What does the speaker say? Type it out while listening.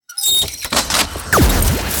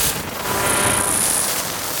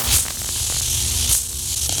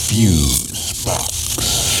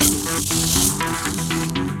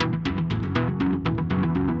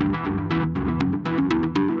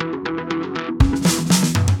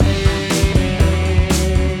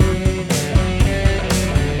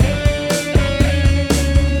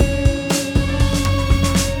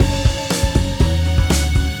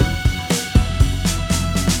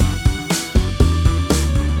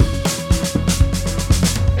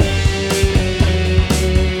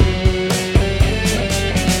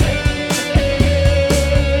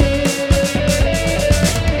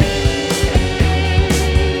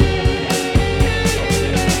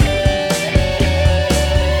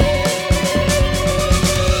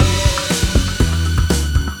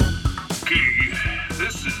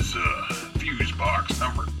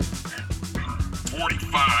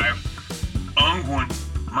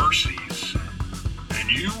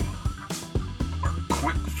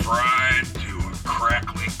fried to a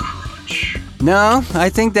crackly crunch. No, I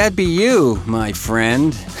think that'd be you, my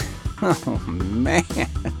friend. Oh, man.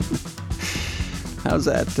 How's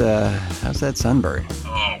that sunburn?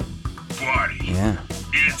 Oh, buddy. Yeah.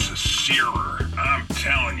 It's a searer. I'm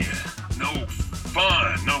telling you. No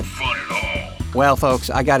fun at all. Well, folks,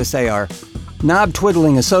 I gotta say, our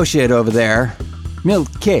knob-twiddling associate over there,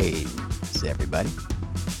 Milkade, everybody,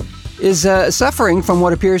 is suffering from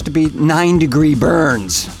what appears to be 9-degree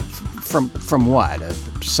burns. From what? A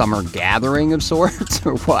summer gathering of sorts,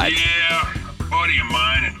 or what? Yeah, a buddy of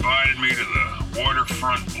mine invited me to the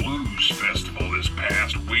Waterfront Blues Festival this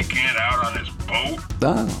past weekend out on his boat.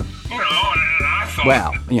 Oh. You know, and I thought...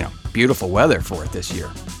 Well, beautiful weather for it this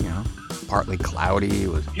year, Partly cloudy.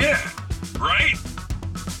 Yeah, right?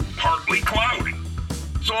 Partly cloudy.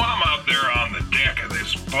 So I'm out there on the deck of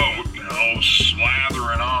this boat,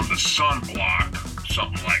 slathering on the sunblock,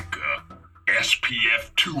 something like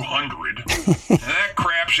SPF 200. And that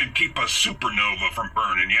crap should keep a supernova from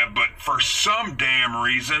burning you, but for some damn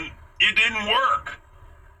reason, it didn't work.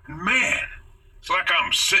 Man, it's like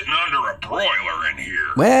I'm sitting under a broiler in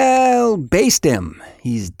here. Well, baste him.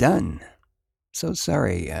 He's done. So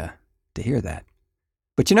sorry to hear that.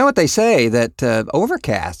 But you know what they say, that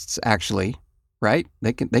overcasts, actually, right?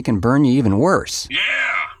 They can burn you even worse. Yeah,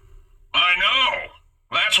 I know.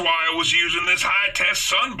 That's why I was using this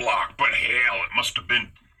high-test sunblock, but hell, it must have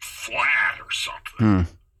been flat or something.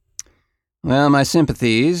 Well, my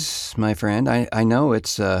sympathies, my friend. I know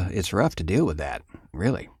it's rough to deal with that,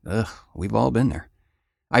 really. Ugh, we've all been there.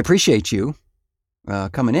 I appreciate you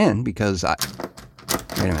coming in because I...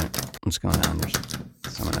 Wait a minute. What's going on? There's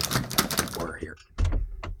someone at the door here.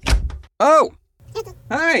 Oh!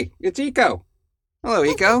 Hi, it's Eco. Hello,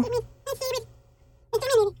 Eco.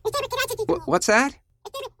 What's that?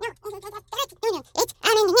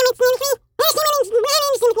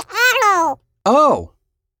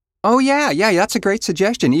 Oh, yeah, that's a great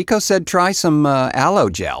suggestion. Eco said try some aloe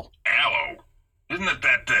gel. Aloe? Isn't it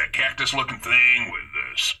that cactus-looking thing with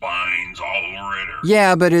spines all over it? Or...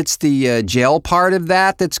 Yeah, but it's the gel part of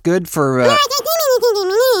that that's good for...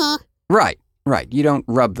 Right. You don't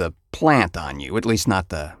rub the plant on you, at least not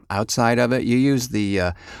the outside of it. You use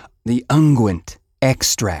the unguent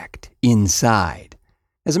extract inside.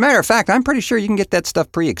 As a matter of fact, I'm pretty sure you can get that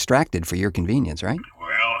stuff pre-extracted for your convenience, right?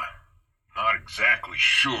 Well, not exactly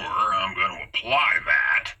sure I'm going to apply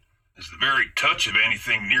that, as the very touch of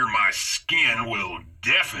anything near my skin will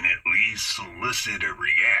definitely solicit a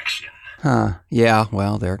reaction. Huh, yeah,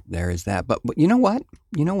 well, there is that. But you know what?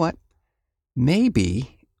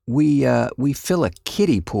 Maybe we fill a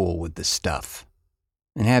kiddie pool with the stuff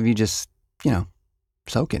and have you just,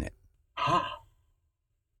 soak in it. Huh.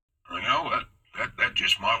 That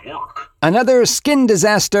just might work. Another skin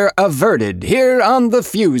disaster averted here on the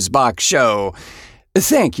Fusebox Show.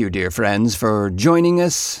 Thank you, dear friends, for joining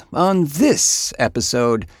us on this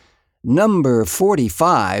episode, number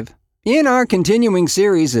 45, in our continuing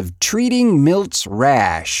series of treating Milt's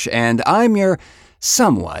rash. And I'm your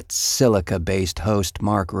somewhat silica-based host,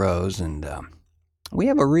 Mark Rose, and we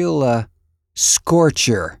have a real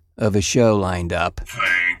scorcher of a show lined up.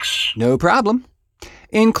 Thanks. No problem.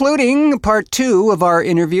 Including part 2 of our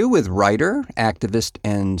interview with writer, activist,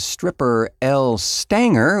 and stripper Elle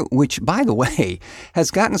Stanger, which, by the way,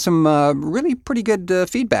 has gotten some really pretty good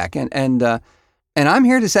feedback. And I'm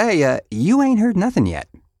here to say you ain't heard nothing yet.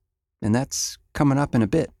 And that's coming up in a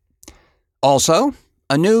bit. Also,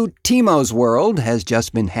 a new Timo's World has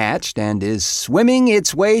just been hatched and is swimming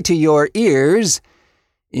its way to your ears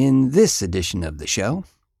in this edition of the show.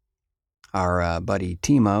 Our buddy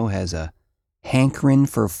Timo has a hankering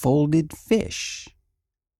for folded fish.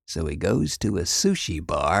 So he goes to a sushi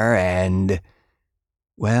bar and,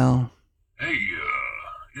 well... Hey,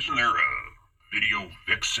 isn't there a video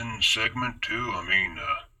vixen segment too? I mean,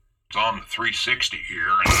 it's on the 360 here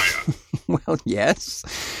and I... Well, yes,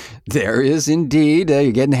 there is indeed.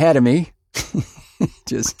 You're getting ahead of me.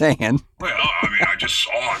 Just saying. Well, I mean, I just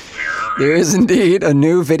saw it there. There is indeed a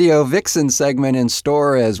new video vixen segment in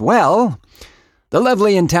store as well. The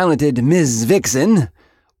lovely and talented Ms. Vixen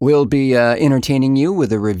will be entertaining you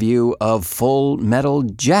with a review of Full Metal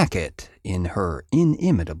Jacket in her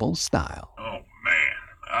inimitable style. Oh, man,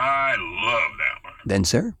 I love that one. Then,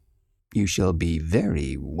 sir, you shall be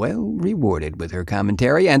very well rewarded with her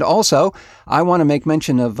commentary. And also, I want to make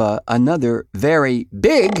mention of another very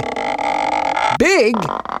big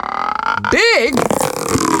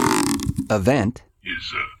event.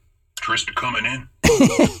 Is Trista coming in?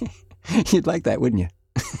 You'd like that, wouldn't you?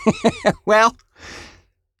 Well,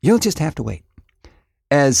 you'll just have to wait.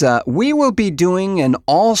 As we will be doing an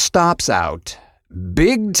all stops out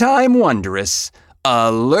big time wondrous,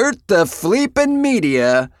 alert the fleepin'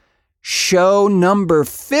 media, show number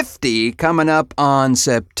 50 coming up on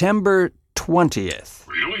September 20th.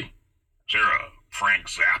 Really? Is there a Frank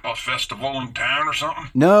Zappa festival in town or something?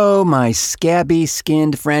 No, my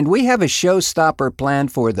scabby-skinned friend, we have a showstopper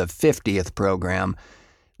planned for the 50th program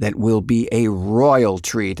that will be a royal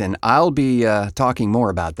treat, and I'll be talking more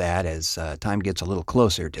about that as time gets a little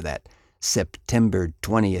closer to that September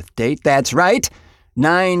 20th date. That's right,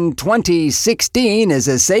 9/20/16 is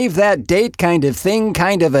a save that date kind of thing,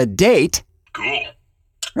 kind of a date. Cool.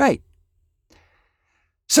 Right.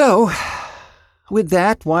 So, with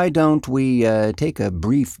that, why don't we take a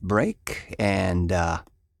brief break and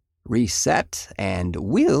reset, and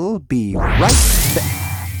we'll be right back.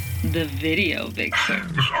 The video, Big Sir.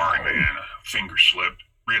 Sorry, man. Finger slipped.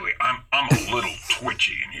 Really, I'm a little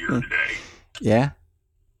twitchy in here today. Yeah?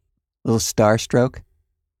 Little starstroke?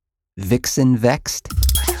 Vixen vexed?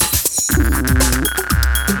 Mary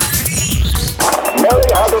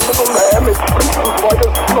had a little lamb, its fleece was white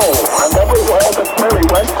as snow, and everywhere that Mary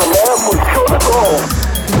went, the lamb was sure to go.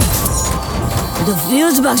 The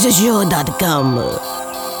Fusebox.com.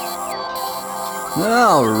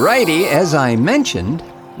 Alrighty, as I mentioned,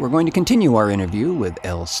 we're going to continue our interview with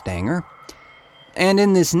Elle Stanger. And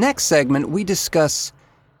in this next segment, we discuss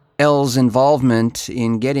Elle's involvement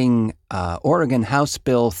in getting Oregon House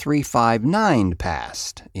Bill 359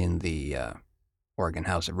 passed in the Oregon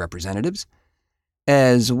House of Representatives,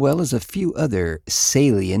 as well as a few other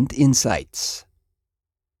salient insights.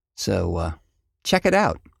 So check it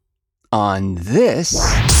out on this...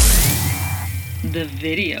 The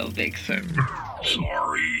video, Big Sir.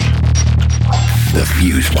 Sorry. The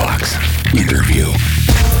Fusebox interview.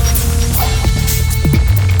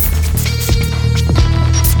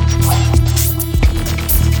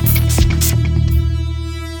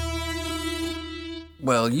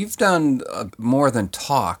 Well, you've done more than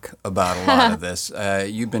talk about a lot of this.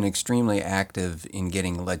 You've been extremely active in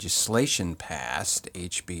getting legislation passed,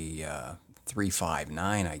 HB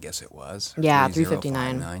 359, I guess it was. Yeah,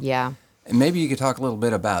 359. Yeah. And maybe you could talk a little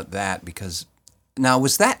bit about that, because now,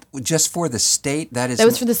 was that just for the state? That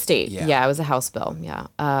was for the state. Yeah, it was a House bill. Yeah.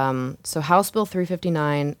 So House Bill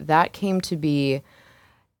 359, that came to be,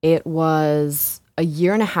 it was a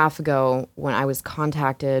year and a half ago when I was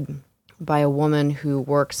contacted by a woman who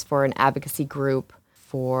works for an advocacy group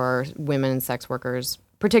for women and sex workers,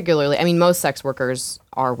 particularly. I mean, most sex workers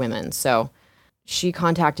are women. So she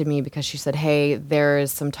contacted me because she said, hey, there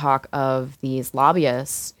is some talk of these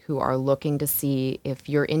lobbyists who are looking to see if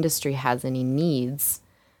your industry has any needs.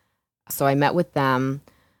 So I met with them.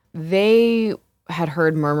 They had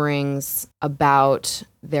heard murmurings about,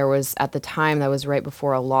 there was, at the time, that was right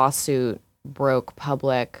before a lawsuit broke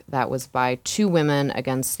public that was by two women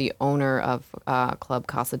against the owner of Club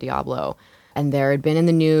Casa Diablo. And there had been in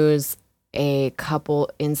the news a couple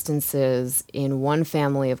instances in one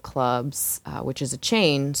family of clubs, which is a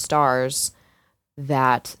chain, Stars,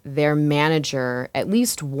 that their manager, at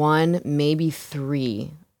least one, maybe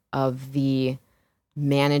three of the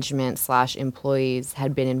management/employees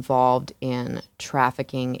had been involved in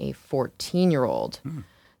trafficking a 14-year-old.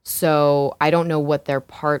 So I don't know what their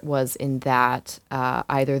part was in that.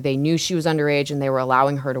 Either they knew she was underage and they were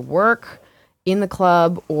allowing her to work in the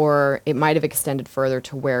club, or it might have extended further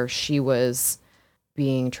to where she was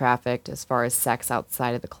being trafficked as far as sex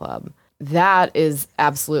outside of the club. That is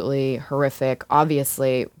absolutely horrific,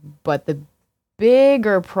 obviously, but the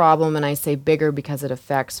bigger problem, and I say bigger because it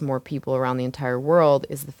affects more people around the entire world,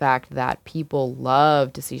 is the fact that people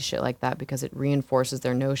love to see shit like that because it reinforces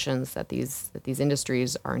their notions that these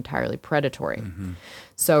industries are entirely predatory. Mm-hmm.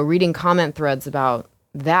 So reading comment threads about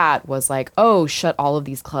that was like, oh, shut all of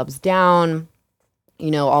these clubs down.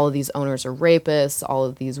 You know, all of these owners are rapists. All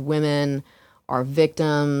of these women are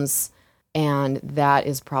victims. And that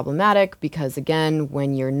is problematic because, again,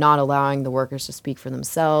 when you're not allowing the workers to speak for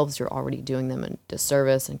themselves, you're already doing them a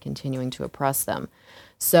disservice and continuing to oppress them.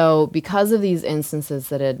 So because of these instances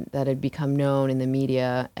that had become known in the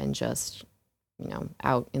media and just, you know,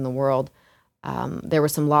 out in the world, there were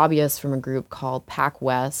some lobbyists from a group called PAC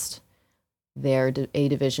West. They're a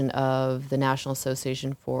division of the National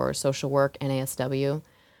Association for Social Work, NASW.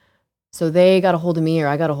 So they got a hold of me, or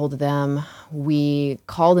I got a hold of them. We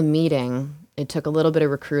called a meeting. It took a little bit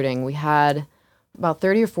of recruiting. We had about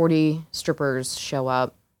 30 or 40 strippers show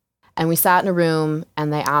up, and we sat in a room,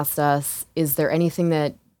 and they asked us, is there anything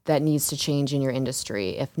that needs to change in your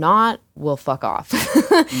industry? If not, we'll fuck off.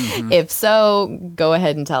 Mm-hmm. If so, go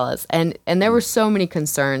ahead and tell us. And there were so many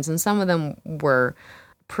concerns, and some of them were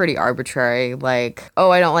pretty arbitrary. Like, oh,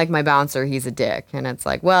 I don't like my bouncer, he's a dick. And it's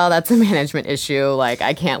like, well, that's a management issue. Like,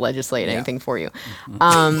 I can't legislate anything for you.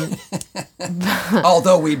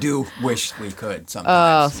 Although we do wish we could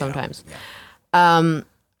sometimes. Oh, sometimes.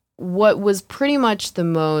 What was pretty much the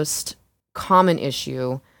most common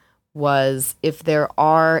issue was if there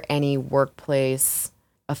are any workplace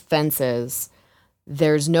offenses,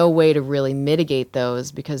 there's no way to really mitigate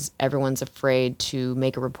those because everyone's afraid to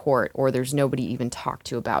make a report or there's nobody even talk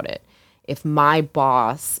to about it. If my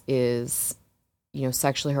boss is,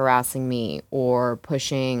 sexually harassing me or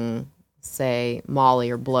pushing, say,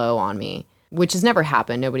 Molly or blow on me, which has never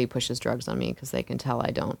happened. Nobody pushes drugs on me because they can tell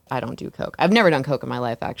I don't do coke. I've never done coke in my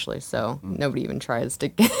life, actually, so nobody even tries to.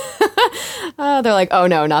 They're like, oh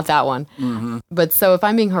no, not that one. Mm-hmm. But so if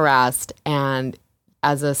I'm being harassed, and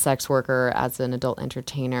as a sex worker, as an adult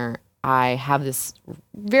entertainer, I have this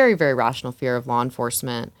very, very rational fear of law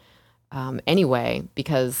enforcement anyway,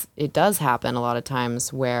 because it does happen a lot of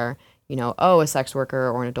times where, a sex worker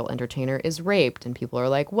or an adult entertainer is raped, and people are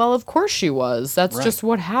like, well, of course she was. That's just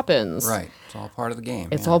what happens. Right. It's all part of the game.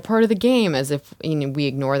 It's all part of the game, as if we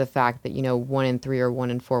ignore the fact that, 1 in 3 or 1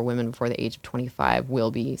 in 4 women before the age of 25 will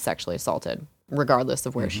be sexually assaulted, regardless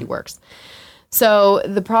of where she works. So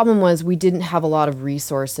the problem was we didn't have a lot of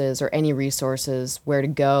resources or any resources where to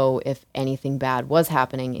go if anything bad was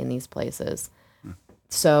happening in these places.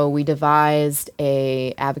 So we devised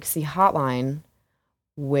a advocacy hotline,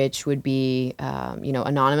 which would be,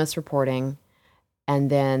 anonymous reporting. And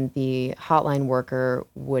then the hotline worker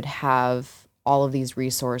would have all of these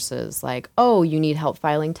resources like, oh, you need help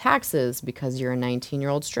filing taxes because you're a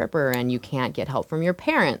 19-year-old stripper and you can't get help from your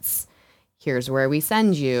parents. Here's where we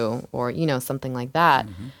send you, or, something like that.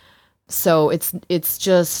 Mm-hmm. So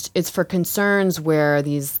it's for concerns where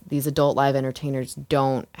these adult live entertainers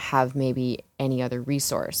don't have maybe any other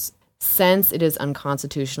resource. Since it is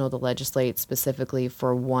unconstitutional to legislate specifically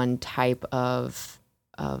for one type you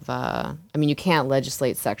can't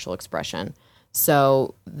legislate sexual expression.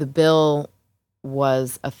 So the bill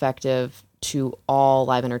was effective to all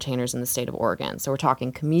live entertainers in the state of Oregon. So we're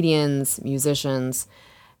talking comedians, musicians,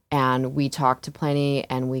 and we talked to plenty,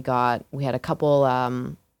 and we had a couple,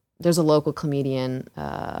 there's a local comedian,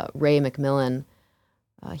 Ray McMillan.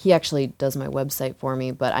 He actually does my website for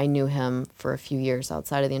me, but I knew him for a few years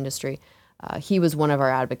outside of the industry. He was one of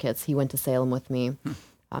our advocates. He went to Salem with me.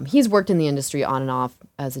 He's worked in the industry on and off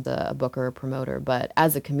as a booker or promoter, but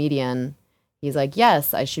as a comedian, he's like,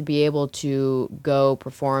 yes, I should be able to go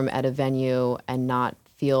perform at a venue and not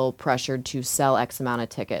feel pressured to sell X amount of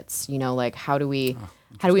tickets.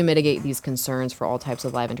 How do we mitigate these concerns for all types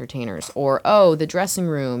of live entertainers? Or, the dressing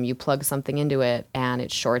room, you plug something into it and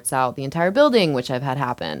it shorts out the entire building, which I've had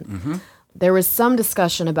happen. Mm-hmm. There was some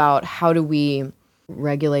discussion about how do we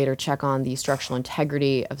regulate or check on the structural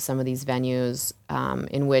integrity of some of these venues,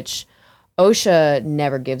 in which OSHA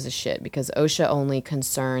never gives a shit, because OSHA only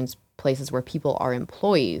concerns places where people are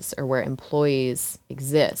employees or where employees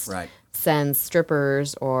exist. Right. Since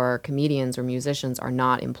strippers or comedians or musicians are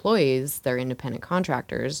not employees, they're independent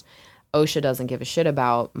contractors, OSHA doesn't give a shit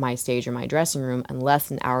about my stage or my dressing room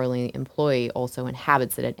unless an hourly employee also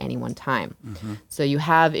inhabits it at any one time. Mm-hmm. So you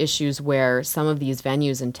have issues where some of these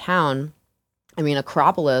venues in town,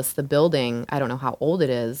 Acropolis, the building, I don't know how old it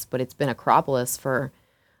is, but it's been Acropolis for,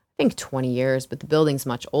 I think, 20 years, but the building's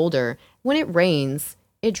much older. When it rains,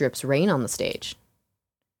 it drips rain on the stage.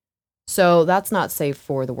 So that's not safe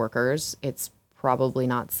for the workers. It's probably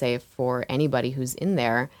not safe for anybody who's in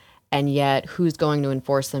there. And yet, who's going to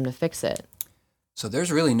enforce them to fix it? So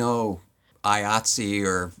there's really no IATSE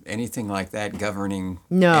or anything like that governing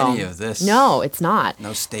any of this? No, it's not.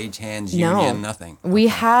 No stagehands union, nothing? We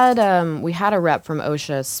had a rep from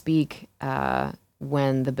OSHA speak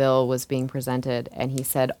when the bill was being presented, and he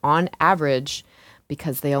said, on average,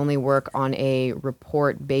 because they only work on a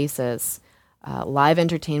report basis, live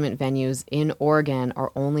entertainment venues in Oregon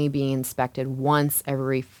are only being inspected once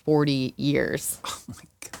every 40 years. Oh,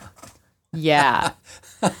 my God. Yeah.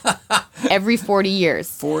 Every 40 years.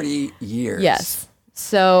 40 years. Yes.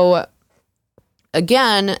 So,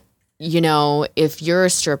 again, if you're a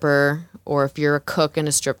stripper or if you're a cook in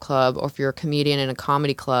a strip club or if you're a comedian in a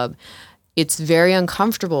comedy club, it's very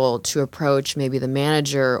uncomfortable to approach maybe the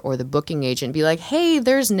manager or the booking agent and be like, hey,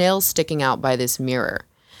 there's nails sticking out by this mirror.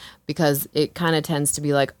 Because it kind of tends to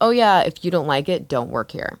be like, oh, yeah, if you don't like it, don't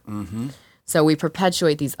work here. Mm-hmm. So we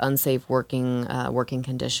perpetuate these unsafe working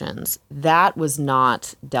conditions. That was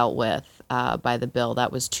not dealt with by the bill.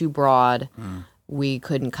 That was too broad. Mm. We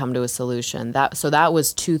couldn't come to a solution. So that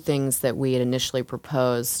was two things that we had initially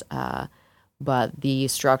proposed, but the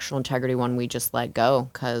structural integrity one we just let go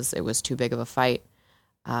because it was too big of a fight.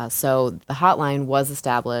 So the hotline was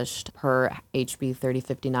established per HB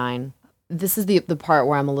 3059. This is the part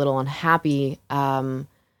where I'm a little unhappy.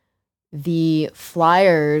 The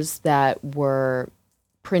flyers that were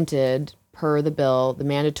printed per the bill, the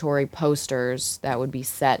mandatory posters that would be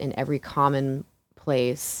set in every common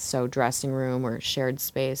place, so dressing room or shared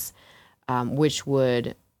space, which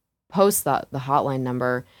would post the hotline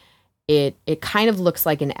number, it kind of looks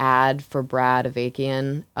like an ad for Brad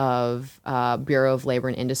Avakian of Bureau of Labor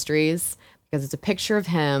and Industries, because it's a picture of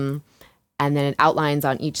him, and then it outlines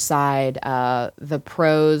on each side the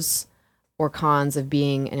pros or cons of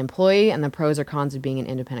being an employee and the pros or cons of being an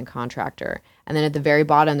independent contractor. And then at the very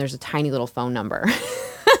bottom, there's a tiny little phone number.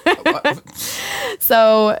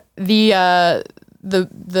 So the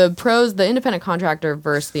pros, the independent contractor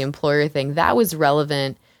versus the employer thing, that was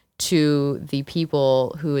relevant to the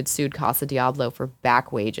people who had sued Casa Diablo for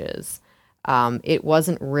back wages. It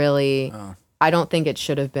wasn't really, I don't think it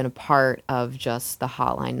should have been a part of just the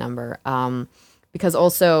hotline number. Because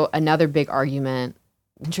also another big argument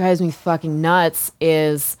that drives me fucking nuts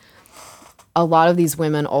is a lot of these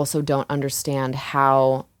women also don't understand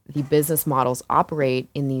how the business models operate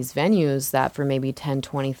in these venues that for maybe 10,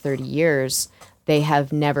 20, 30 years, they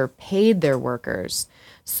have never paid their workers.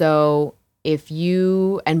 So if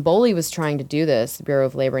you, and Boley was trying to do this, the Bureau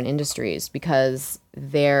of Labor and Industries, because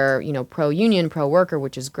they're, pro-union, pro-worker,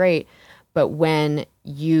 which is great. But when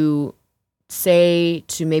you say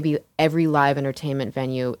to maybe every live entertainment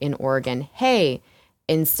venue in Oregon, hey,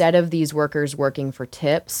 instead of these workers working for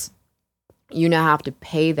tips, you now have to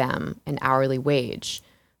pay them an hourly wage.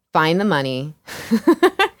 Find the money.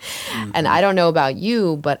 And I don't know about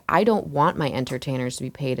you, but I don't want my entertainers to be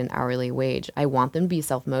paid an hourly wage. I want them to be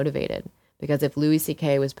self-motivated. Because if Louis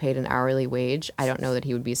C.K. was paid an hourly wage, I don't know that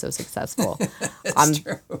he would be so successful.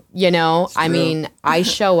 True. I mean, I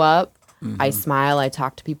show up, I smile, I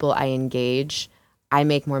talk to people, I engage, I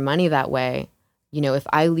make more money that way. If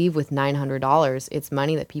I leave with $900, it's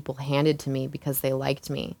money that people handed to me because they liked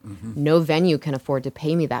me. No venue can afford to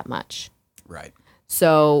pay me that much. Right.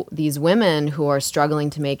 So these women who are struggling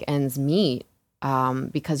to make ends meet,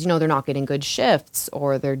 because, they're not getting good shifts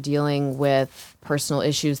or they're dealing with personal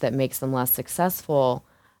issues that makes them less successful,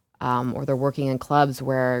 or they're working in clubs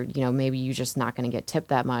where, maybe you're just not going to get tipped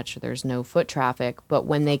that much or there's no foot traffic. But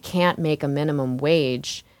when they can't make a minimum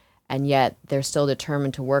wage and yet they're still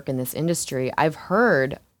determined to work in this industry, I've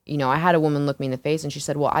heard, I had a woman look me in the face and she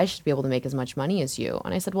said, well, I should be able to make as much money as you.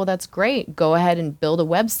 And I said, well, that's great. Go ahead and build a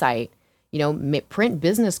website, print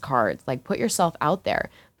business cards, like put yourself out there.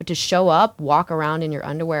 But to show up, walk around in your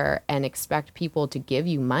underwear and expect people to give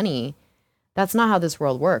you money, that's not how this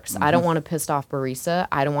world works. I don't want a pissed off barista.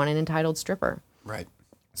 I don't want an entitled stripper. Right.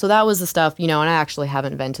 So that was the stuff, and I actually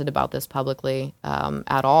haven't vented about this publicly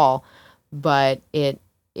at all, but it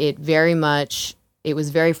was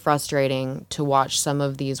very frustrating to watch some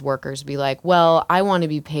of these workers be like, well, I want to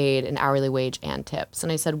be paid an hourly wage and tips.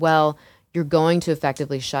 And I said, well, you're going to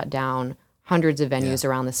effectively shut down hundreds of venues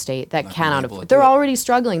around the state that cannot. They're already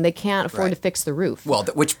struggling. They can't afford to fix the roof. Well,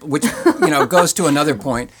 which goes to another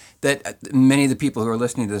point that many of the people who are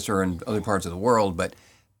listening to this are in other parts of the world, but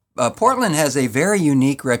Portland has a very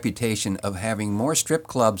unique reputation of having more strip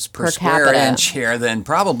clubs per square capita inch here than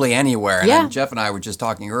probably anywhere. Yeah. And Jeff and I were just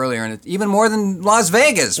talking earlier, and it's even more than Las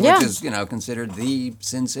Vegas, which Yeah. is considered the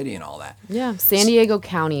Sin City and all that. Yeah, San Diego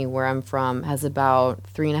County, where I'm from, has about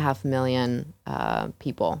 3.5 million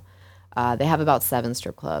people. They have about 7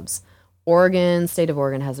 strip clubs. State of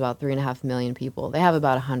Oregon has about 3.5 million people. They have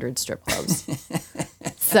about 100 strip clubs.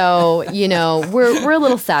 So, we're a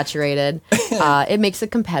little saturated. It makes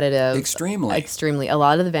it competitive. Extremely. A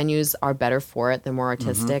lot of the venues are better for it. They're more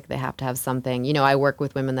artistic. They have to have something. I work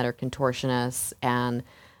with women that are contortionists and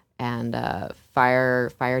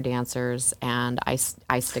fire dancers, and I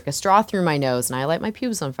stick a straw through my nose and I light my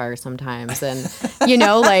pubes on fire sometimes, and I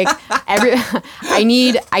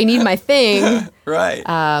need my thing.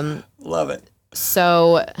 Right. Love it.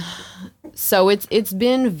 So it's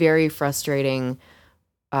been very frustrating,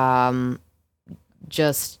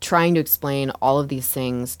 just trying to explain all of these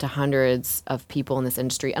things to hundreds of people in this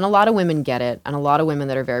industry, and a lot of women get it, and a lot of women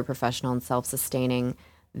that are very professional and self-sustaining.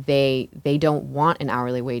 They don't want an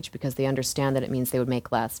hourly wage because they understand that it means they would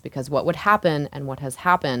make less. Because what would happen, and what has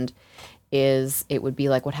happened, is it would be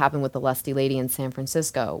like what happened with the Lusty Lady in San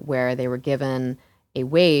Francisco, where they were given a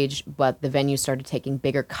wage, but the venue started taking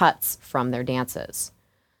bigger cuts from their dances.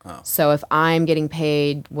 Oh. So if I'm getting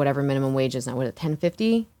paid whatever minimum wage is now, what is it,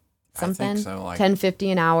 $10.50? Something? I think so.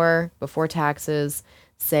 $10.50 an hour before taxes.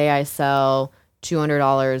 Say I sell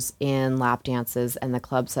 $200 in lap dances, and the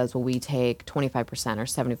club says, well, we take 25% or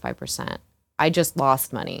 75%. I just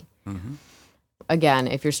lost money. Mm-hmm. Again,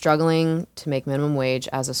 if you're struggling to make minimum wage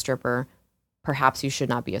as a stripper, perhaps you should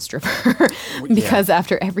not be a stripper because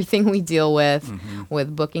after everything we deal with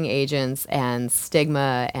booking agents and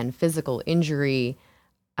stigma and physical injury,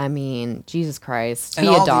 I mean, Jesus Christ, be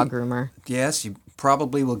a dog groomer. Yes, you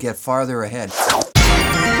probably will get farther ahead.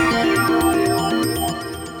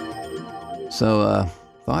 So,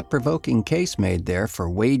 thought-provoking case made there for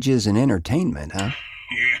wages and entertainment, huh?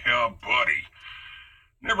 Yeah, buddy.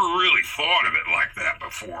 Never really thought of it like that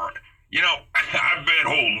before. You know, I bet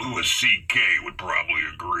old Louis C.K. would probably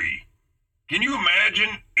agree. Can you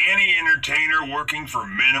imagine any entertainer working for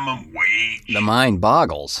minimum wage? The mind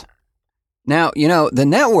boggles. Now, the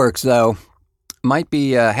networks, though, might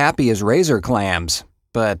be happy as razor clams,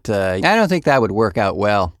 but I don't think that would work out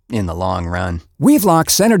well in the long run. We've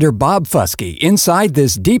locked Senator Bob Fusky inside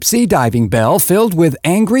this deep-sea diving bell filled with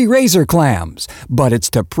angry razor clams, but it's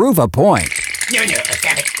to prove a point. No,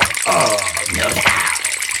 stop it. Oh, no,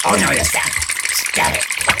 oh, no, stop it. Stop it.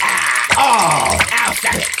 Ah, oh, ow,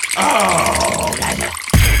 stop it. Oh, God.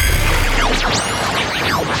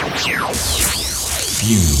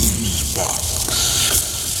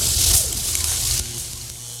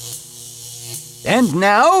 Fusebox. And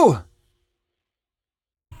now...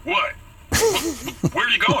 What? Where are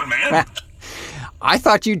you going, man? I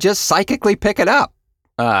thought you'd just psychically pick it up.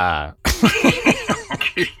 Yeah.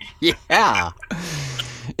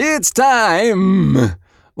 It's time,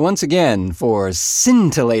 once again, for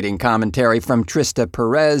scintillating commentary from Trista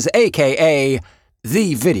Perez, a.k.a.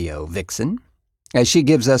 The Video Vixen, as she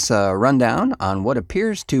gives us a rundown on what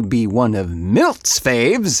appears to be one of Milt's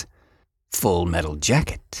faves, Full Metal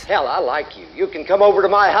Jacket. Hell, I like you. You can come over to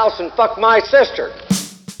my house and fuck my sister.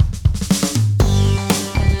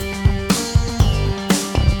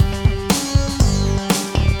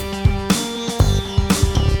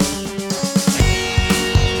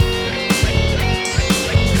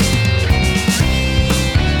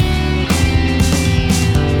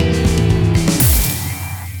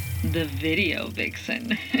 The Video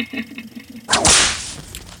Vixen.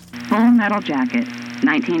 Full Metal Jacket,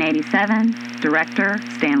 1987, director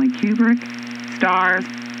Stanley Kubrick, stars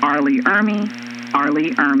R. Lee Ermey,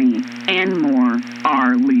 and more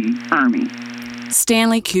R. Lee Ermey.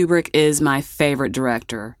 Stanley Kubrick is my favorite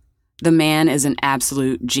director. The man is an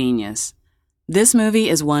absolute genius. This movie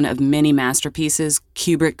is one of many masterpieces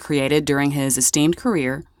Kubrick created during his esteemed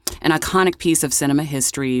career, an iconic piece of cinema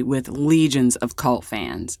history with legions of cult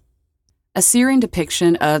fans. A searing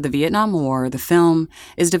depiction of the Vietnam War, the film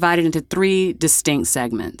is divided into 3 distinct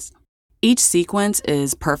segments. Each sequence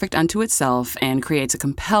is perfect unto itself and creates a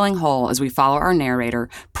compelling whole as we follow our narrator,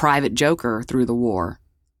 Private Joker, through the war.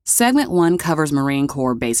 Segment 1 covers Marine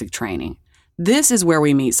Corps basic training. This is where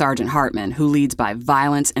we meet Sergeant Hartman, who leads by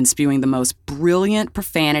violence and spewing the most brilliant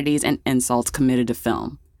profanities and insults committed to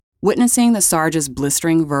film. Witnessing the Sarge's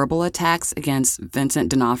blistering verbal attacks against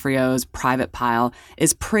Vincent D'Onofrio's private pile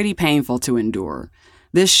is pretty painful to endure.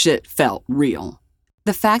 This shit felt real.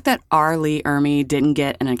 The fact that R. Lee Ermey didn't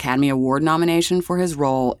get an Academy Award nomination for his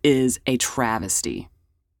role is a travesty.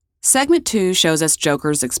 Segment 2 shows us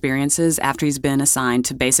Joker's experiences after he's been assigned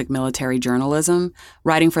to basic military journalism,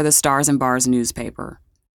 writing for the Stars and Bars newspaper.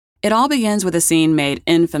 It all begins with a scene made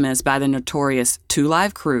infamous by the notorious Two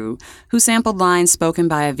Live Crew, who sampled lines spoken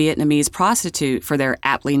by a Vietnamese prostitute for their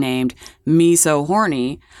aptly named Me So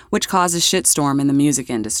Horny, which caused a shitstorm in the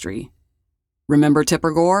music industry. Remember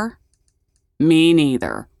Tipper Gore? Me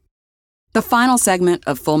neither. The final segment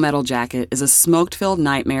of Full Metal Jacket is a smoke-filled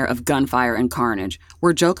nightmare of gunfire and carnage,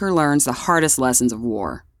 where Joker learns the hardest lessons of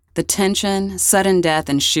war. The tension, sudden death,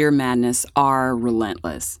 and sheer madness are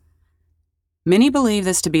relentless. Many believe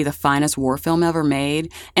this to be the finest war film ever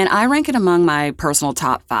made, and I rank it among my personal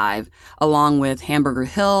top 5, along with Hamburger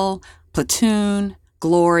Hill, Platoon,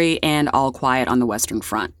 Glory, and All Quiet on the Western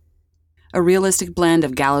Front. A realistic blend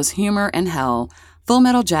of gallows humor and hell, Full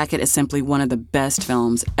Metal Jacket is simply one of the best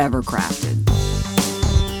films ever crafted.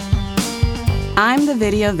 I'm the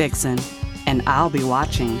Video Vixen, and I'll be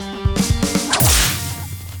watching.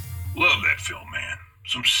 Love that film, man.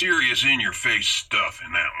 Some serious in-your-face stuff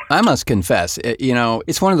in that one. I must confess,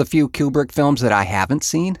 it's one of the few Kubrick films that I haven't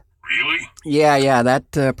seen. Really? Yeah,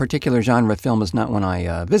 that particular genre film is not one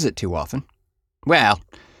I visit too often. Well,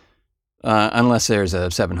 unless there's a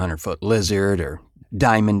 700-foot lizard or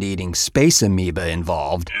diamond-eating space amoeba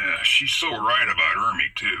involved. Yeah, she's so right about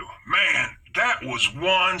Ermey, too. Man, that was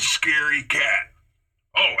one scary cat.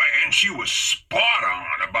 Oh, and she was spot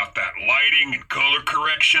on about that lighting and color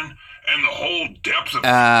correction and the whole depth of...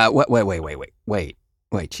 Wait.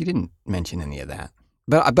 She didn't mention any of that.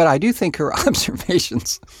 But I do think her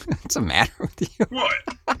observations. What's the matter with you? What?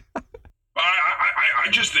 I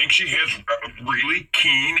just think she has really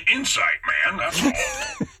keen insight, man. That's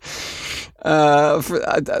all.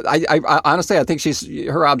 Honestly, I think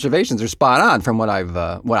her observations are spot on from what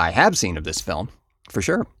I have seen of this film, for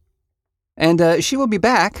sure. And she will be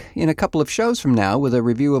back in a couple of shows from now with a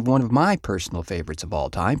review of one of my personal favorites of all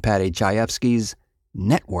time, Patty Chayefsky's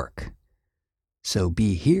Network. So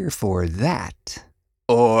be here for that.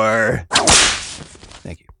 Or...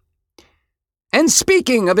 Thank you. And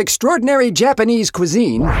speaking of extraordinary Japanese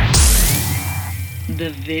cuisine... The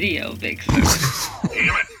video vixen.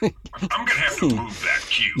 Damn it. I'm going to have to move that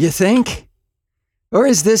cue. You think? Or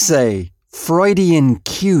is this a Freudian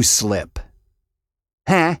cue slip?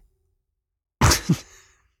 Huh?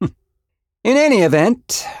 In any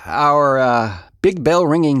event, our big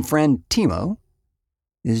bell-ringing friend Timo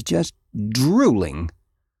is just drooling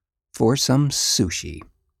for some sushi.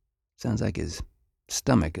 Sounds like his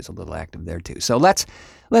stomach is a little active there too. So let's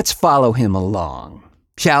follow him along,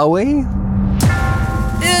 shall we?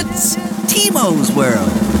 It's Timo's World.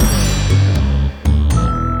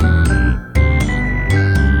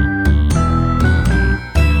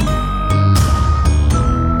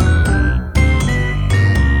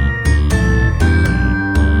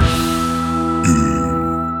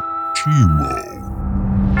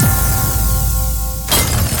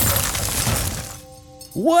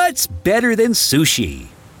 What's better than sushi?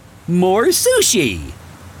 More sushi!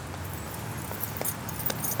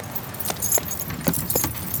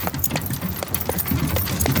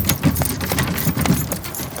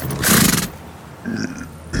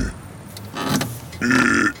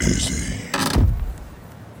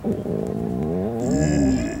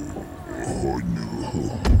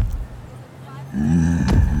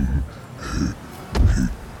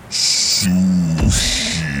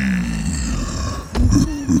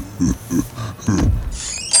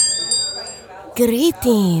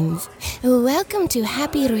 Greetings. Welcome to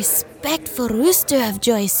Happy Respectful Rooster of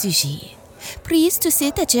Joy Sushi. Please to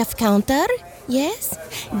sit at your counter. Yes?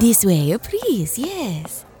 This way, please.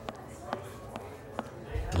 Yes.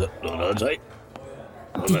 The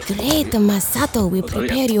great Masato will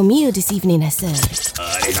prepare your meal this evening, sir.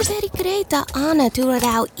 It's a very great honor to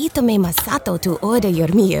allow Itome Masato to order your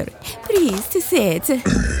meal. Please to sit. You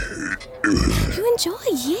enjoy,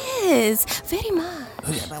 yes, very much.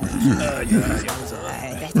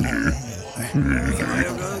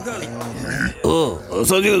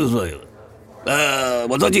 そういうことだよ。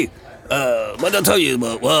私、まだタイ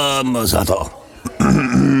ムはまさと。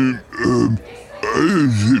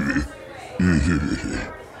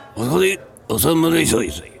私、お侍そう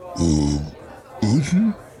です。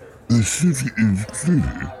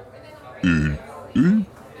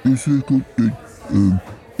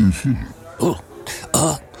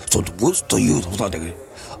そのボスということだけど、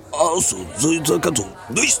そうそかと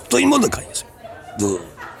ルイスというものかいです。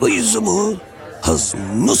ルイスもはず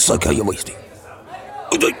の酒やもいて。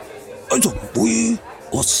不一，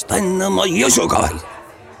我三那么也说开，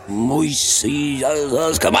没事呀，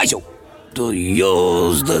干嘛就？都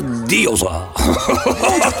有的Dios啊！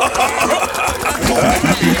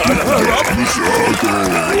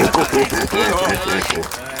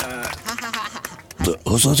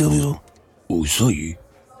我说这里头，我所以，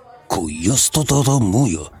可以是多的模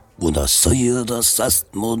样，我那所有的啥子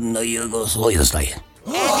么那一个所有的来。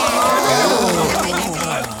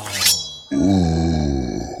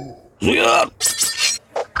所以啊，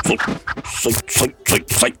谁，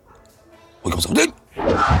我告诉你，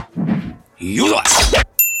有了。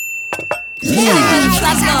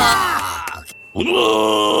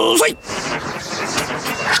谁？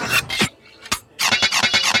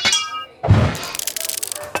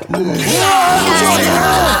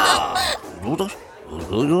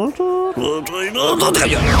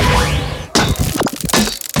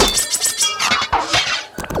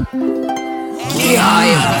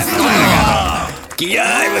気合い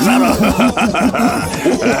だろ。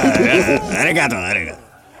ありがとう。はい、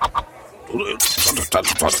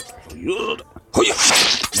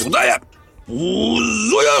どうだや。おぞ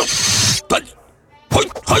や。はい、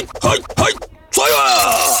そや。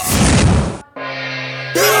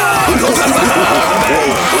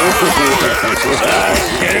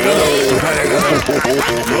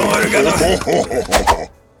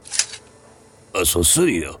そうす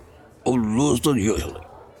るよ。ローストによいしょ。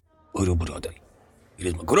おろぶらだい。入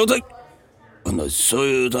れてもこれだい。そう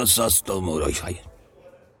いうださすともらいはい。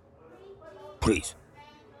Please,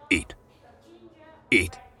 eat.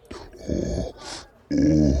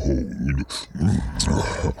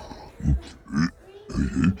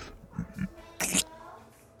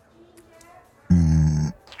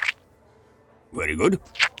 Very good.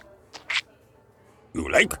 You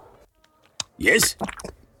like? Yes?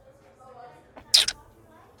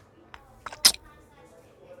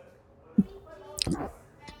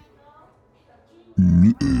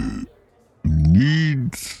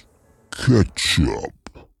 Needs ketchup.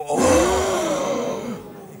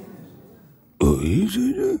 Is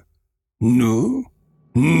it? No.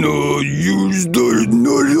 No, use the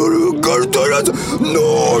no cartoons.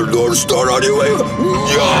 No, don't start anyway.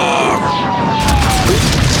 Yeah.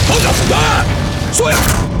 Hold up. So ya.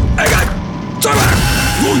 I got. Sama.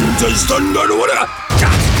 Understand that what?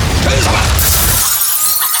 Hey, sama.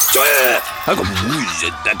 So ya. Aku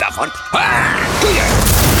muzit that fun.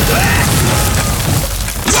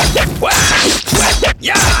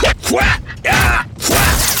 Yeah.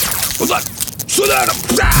 Hold on. So that.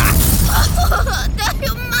 The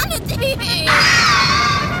humanity!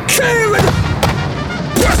 Kevin!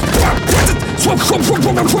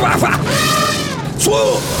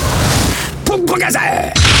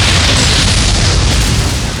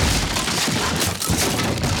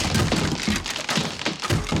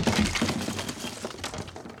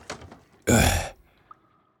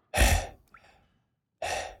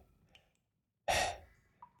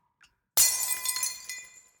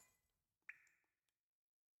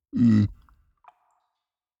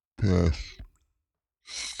 Pass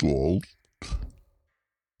salt.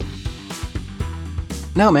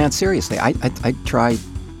 No, man, seriously, I'd try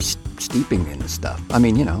steeping in this stuff. I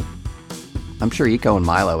mean, I'm sure Eco and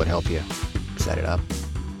Milo would help you set it up.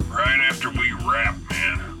 Right after we wrap,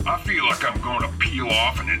 man, I feel like I'm going to peel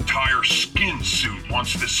off an entire skin suit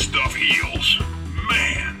once this stuff heals.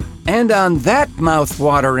 Man. And on that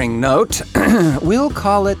mouth-watering note, we'll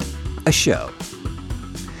call it a show.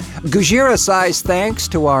 Gujira-sized thanks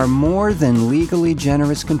to our more than legally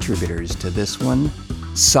generous contributors to this one,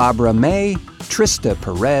 Sabra May, Trista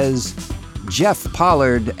Perez, Jeff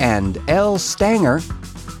Pollard, and L. Stanger.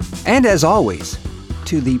 And as always,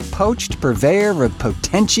 to the poached purveyor of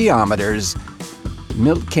potentiometers,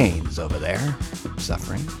 Milt Kane's over there,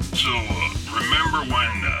 suffering. So, remember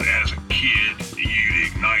when, as a kid, you'd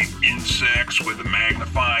ignite insects with a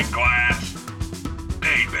magnifying glass?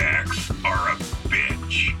 Paybacks are a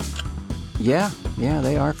bitch. Yeah,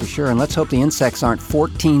 they are for sure. And let's hope the insects aren't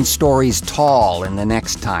 14 stories tall in the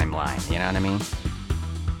next timeline, you know what I mean?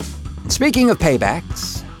 And speaking of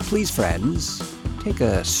paybacks, please, friends, take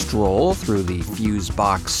a stroll through the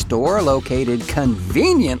Fusebox store located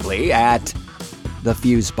conveniently at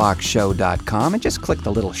thefuseboxshow.com and just click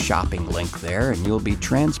the little shopping link there and you'll be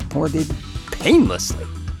transported painlessly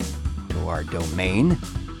to our domain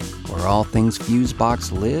where all things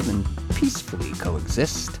Fusebox live and peacefully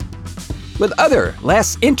coexist with other,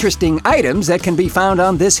 less interesting items that can be found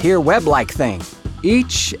on this here web-like thing.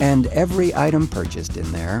 Each and every item purchased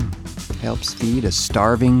in there helps feed a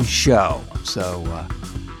starving show. So,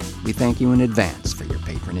 we thank you in advance for your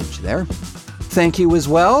patronage there. Thank you as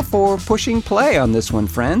well for pushing play on this one,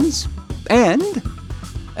 friends. And,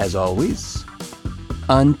 as always,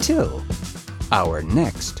 until our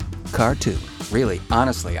next cartoon. Really,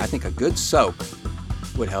 honestly, I think a good soak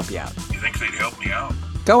would help you out. You think they'd help me out?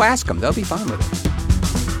 Go ask them. They'll be fine with it.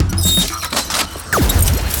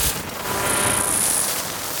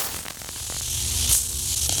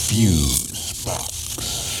 Fusebox.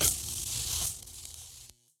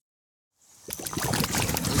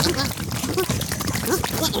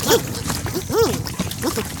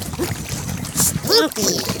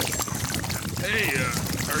 Hey,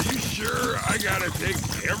 are you sure I gotta take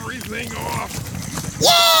everything off?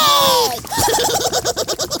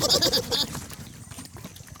 Yay!